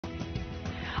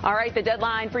All right, the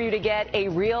deadline for you to get a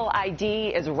real ID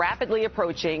is rapidly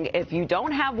approaching. If you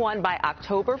don't have one by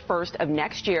October 1st of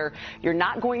next year, you're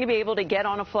not going to be able to get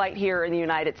on a flight here in the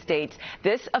United States.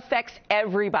 This affects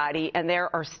everybody, and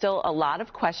there are still a lot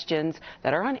of questions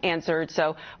that are unanswered.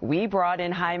 So we brought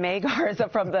in Jaime Garza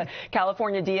from the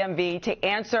California DMV to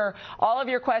answer all of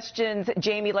your questions.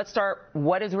 Jamie, let's start.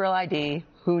 What is real ID?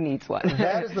 Who needs one?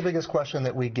 That is the biggest question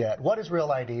that we get. What is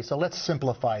real ID? So let's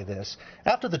simplify this.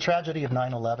 After the tragedy of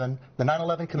 9/11, the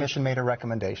 9/11 Commission made a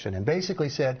recommendation and basically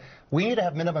said we need to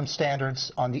have minimum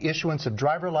standards on the issuance of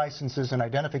driver licenses and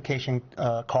identification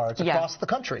cards across the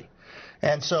country.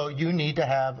 And so you need to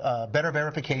have a better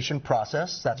verification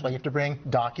process. That's why you have to bring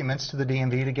documents to the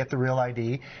DMV to get the real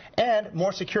ID, and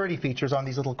more security features on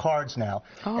these little cards now.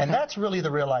 And that's really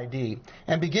the real ID.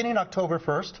 And beginning October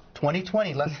 1st,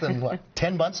 2020, less than, what,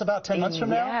 10 months, about 10 months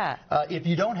from now? If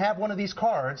you don't have one of these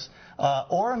cards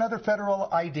or another federal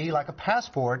ID like a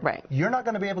passport, you're not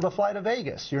going to be able to fly to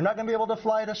Vegas. You're not going to be able to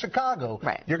fly to Chicago.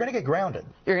 You're going to get grounded.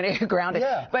 You're going to get grounded.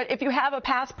 But if you have a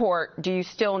passport, do you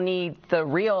still need the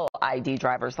real ID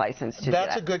driver's license to do that?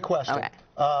 That's a good question.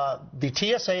 The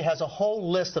TSA has a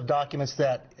whole list of documents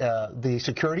that the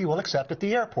security will accept at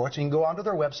the airports. You can go onto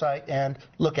their website and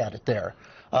look at it there.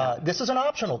 This is an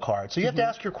optional card, so you have to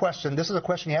ask your question. This is a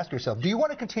question you ask yourself. Do you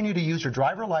want to continue to use your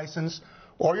driver license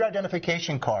or your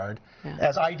identification card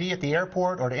as ID at the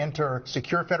airport or to enter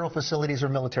secure federal facilities or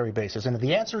military bases? And if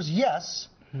the answer is yes,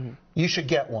 you should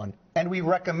get one. And we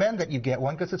recommend that you get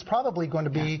one because it's probably going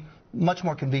to be much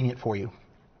more convenient for you.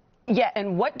 Yeah,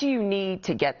 and what do you need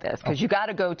to get this? Because you got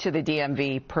to go to the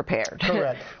DMV prepared.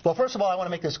 Correct. Well, first of all, I want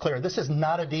to make this clear. This is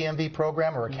not a DMV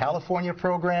program or a California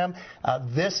program.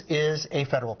 This is a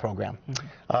federal program.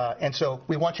 And so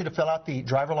we want you to fill out the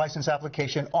driver license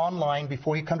application online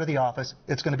before you come to the office.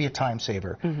 It's going to be a time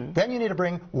saver. Then you need to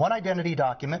bring one identity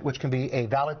document, which can be a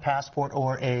valid passport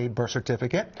or a birth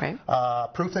certificate,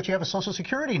 proof that you have a Social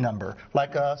Security number,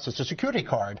 like a Social Security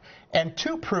card, and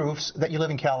two proofs that you live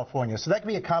in California. So that can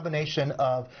be a combination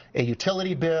of a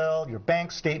utility bill, your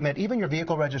bank statement, even your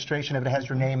vehicle registration if it has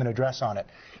your name and address on it.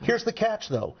 Here's the catch,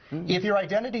 though. If your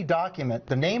identity document,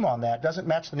 the name on that, doesn't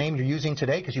match the name you're using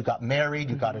today because you got married,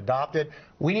 you got adopted,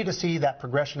 we need to see that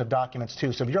progression of documents,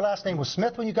 too. So if your last name was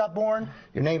Smith when you got born,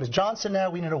 your name is Johnson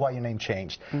now, we need to know why your name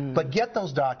changed. But get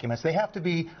those documents. They have to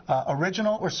be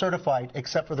original or certified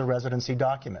except for the residency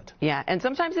document. Yeah, and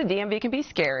sometimes the DMV can be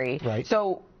scary.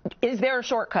 So is there a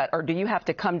shortcut, or do you have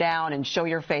to come down and show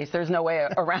your face? There's no way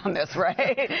around this,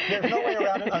 right? There's no way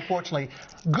around it, unfortunately.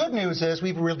 Good news is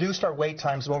we've reduced our wait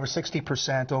times of over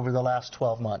 60% over the last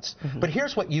 12 months. But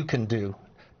here's what you can do.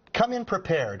 Come in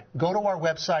prepared. Go to our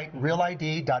website,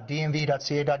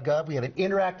 realid.dmv.ca.gov. We have an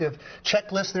interactive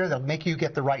checklist there that'll make you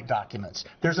get the right documents.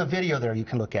 There's a video there you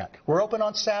can look at. We're open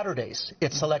on Saturdays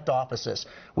at select offices.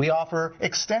 We offer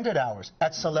extended hours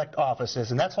at select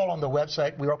offices, and that's all on the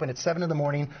website. We're open at 7 in the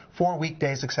morning, 4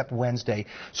 weekdays except Wednesday.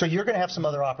 So you're going to have some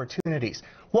other opportunities.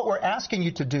 What we're asking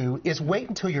you to do is wait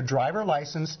until your driver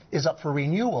license is up for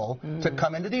renewal to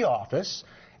come into the office.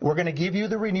 We're going to give you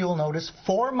the renewal notice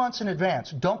 4 months in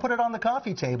advance. Don't put it on the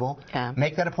coffee table.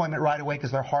 Make that appointment right away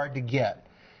because they're hard to get.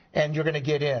 And you're going to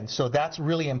get in. So that's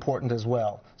really important as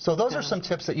well. So those are some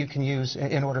tips that you can use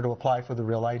in order to apply for the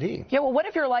real ID. Yeah, well, what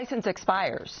if your license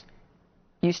expires?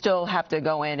 You still have to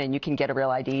go in and you can get a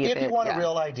real ID. If you want a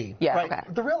real ID.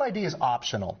 The real ID is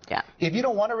optional. If you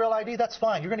don't want a real ID, that's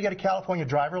fine. You're going to get a California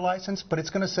driver license, but it's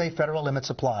going to say federal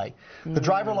limits apply. The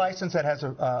driver license that has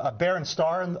a bear and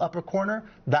star in the upper corner,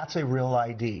 that's a real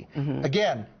ID.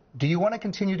 Again, do you want to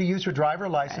continue to use your driver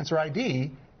license or ID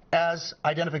as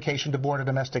identification to board a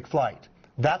domestic flight?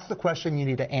 That's the question you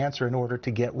need to answer in order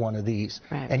to get one of these,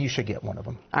 and you should get one of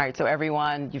them. All right, so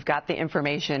everyone, you've got the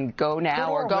information. Go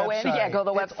now or go in. Yeah, go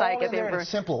to the website. Get the information. It's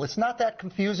simple. It's not that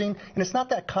confusing, and it's not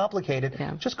that complicated.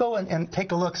 Just go and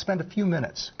take a look. Spend a few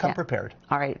minutes. Come prepared.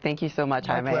 All right, thank you so much,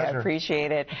 Jaime. My pleasure. I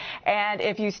appreciate it. And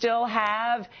if you still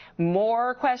have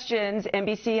more questions,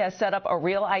 NBC has set up a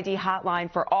Real ID hotline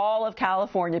for all of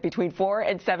California between 4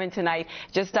 and 7 tonight.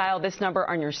 Just dial this number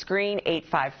on your screen,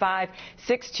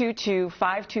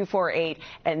 855-622-5248,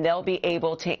 and they'll be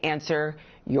able to answer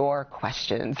your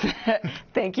questions.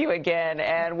 Thank you again,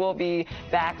 and we'll be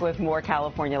back with more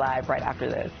California Live right after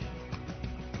this.